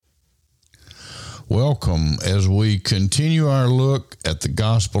Welcome as we continue our look at the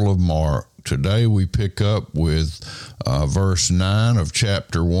Gospel of Mark. Today we pick up with verse 9 of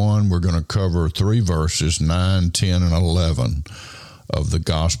chapter 1. We're going to cover three verses, 9, 10, and 11 of the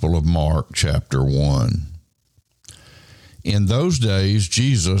Gospel of Mark, chapter 1. In those days,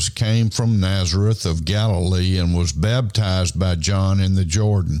 Jesus came from Nazareth of Galilee and was baptized by John in the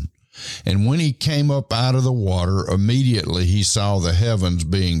Jordan. And when he came up out of the water, immediately he saw the heavens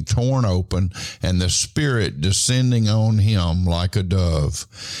being torn open and the Spirit descending on him like a dove.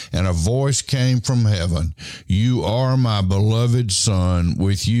 And a voice came from heaven, "You are my beloved Son,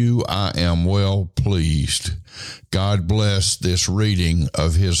 with you I am well pleased." God bless this reading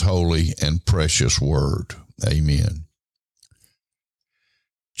of his holy and precious word. Amen.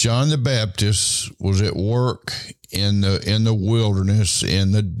 John the Baptist was at work in the wilderness,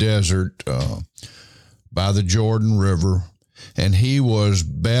 in the desert, by the Jordan River, and he was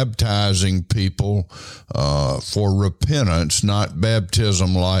baptizing people for repentance, not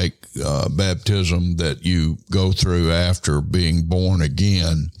baptism like baptism that you go through after being born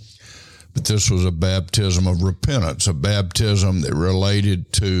again, but this was a baptism of repentance, a baptism that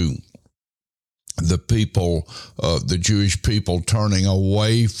related to the people, the Jewish people, turning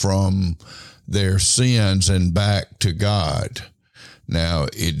away from their sins and back to God. Now,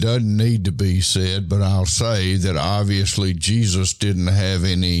 it doesn't need to be said, but I'll say that obviously Jesus didn't have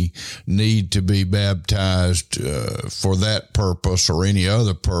any need to be baptized for that purpose or any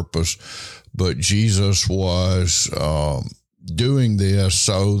other purpose, but Jesus was doing this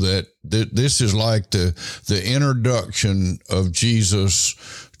so that this is like the introduction of Jesus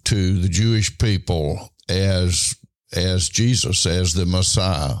to the Jewish people as Jesus, as the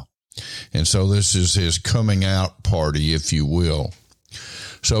Messiah. And so this is his coming out party, if you will.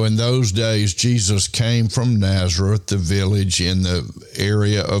 So in those days, Jesus came from Nazareth, the village in the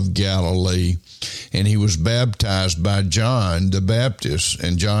area of Galilee, and he was baptized by John the Baptist.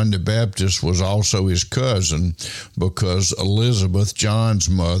 And John the Baptist was also his cousin, because Elizabeth, John's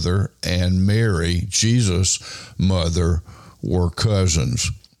mother, and Mary, Jesus' mother, were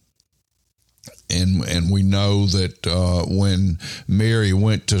cousins. And we know that when Mary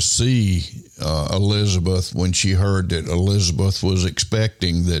went to see Elizabeth, when she heard that Elizabeth was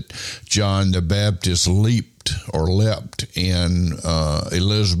expecting, that John the Baptist leapt in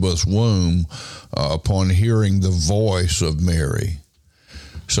Elizabeth's womb upon hearing the voice of Mary.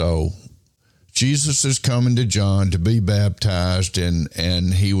 So Jesus is coming to John to be baptized,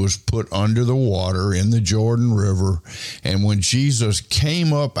 and he was put under the water in the Jordan River. And when Jesus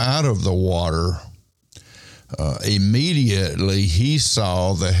came up out of the water, immediately he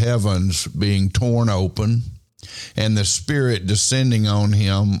saw the heavens being torn open and the Spirit descending on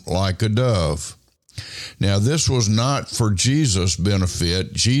him like a dove. Now, this was not for Jesus'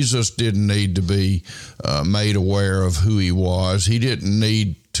 benefit. Jesus didn't need to be made aware of who he was. He didn't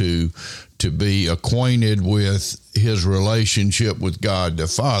need to be acquainted with his relationship with God the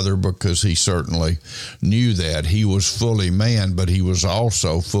Father, because he certainly knew that. He was fully man, but he was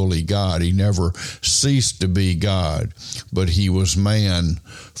also fully God. He never ceased to be God, but he was man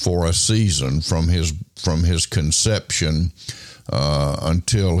for a season from his conception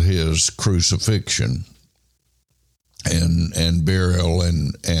until his crucifixion and burial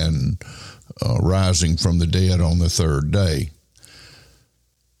and rising from the dead on the third day.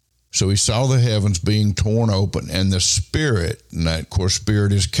 So he saw the heavens being torn open, and the Spirit, and that, of course,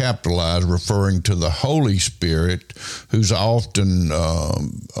 Spirit is capitalized, referring to the Holy Spirit, who's often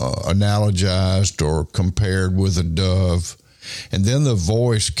analogized or compared with a dove. And then the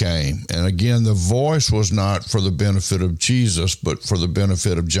voice came. And again, the voice was not for the benefit of Jesus, but for the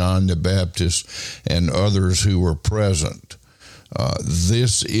benefit of John the Baptist and others who were present.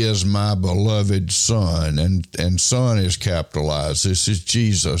 This is my beloved Son, and Son is capitalized. This is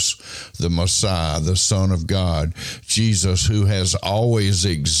Jesus, the Messiah, the Son of God. Jesus, who has always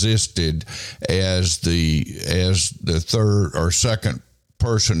existed as the third or second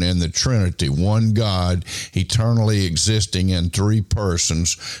person in the Trinity, one God, eternally existing in three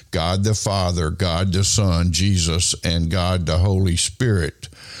persons: God the Father, God the Son, Jesus, and God the Holy Spirit.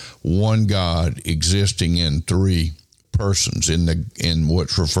 One God existing in three persons in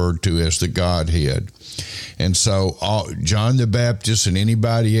what's referred to as the Godhead. And so John the Baptist and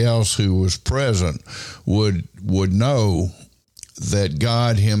anybody else who was present would know that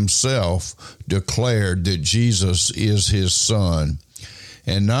God himself declared that Jesus is his Son,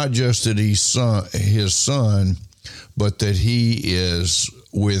 and not just that he's his Son, but that he is,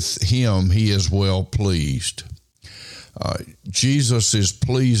 with him, he is well pleased. Jesus is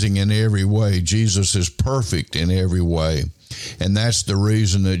pleasing in every way. Jesus is perfect in every way. And that's the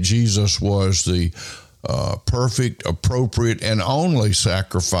reason that Jesus was the perfect, appropriate, and only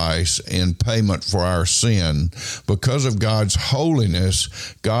sacrifice in payment for our sin. Because of God's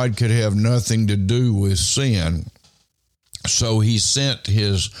holiness, God could have nothing to do with sin. So he sent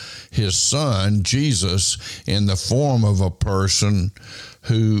his son, Jesus, in the form of a person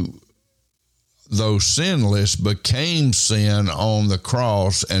who, though sinless, became sin on the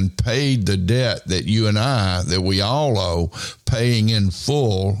cross and paid the debt that you and I, that we all owe, paying in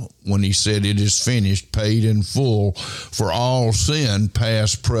full when he said it is finished, paid in full for all sin,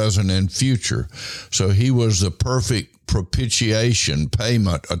 past, present, and future. So he was the perfect propitiation,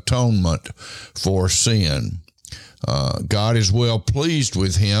 payment, atonement for sin. God is well pleased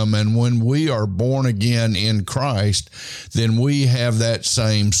with him, and when we are born again in Christ, then we have that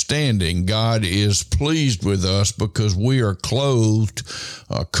same standing. God is pleased with us because we are clothed,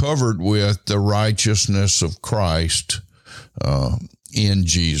 covered with the righteousness of Christ in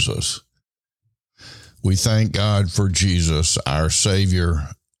Jesus. We thank God for Jesus, our Savior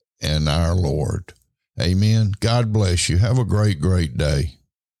and our Lord. Amen. God bless you. Have a great, great day.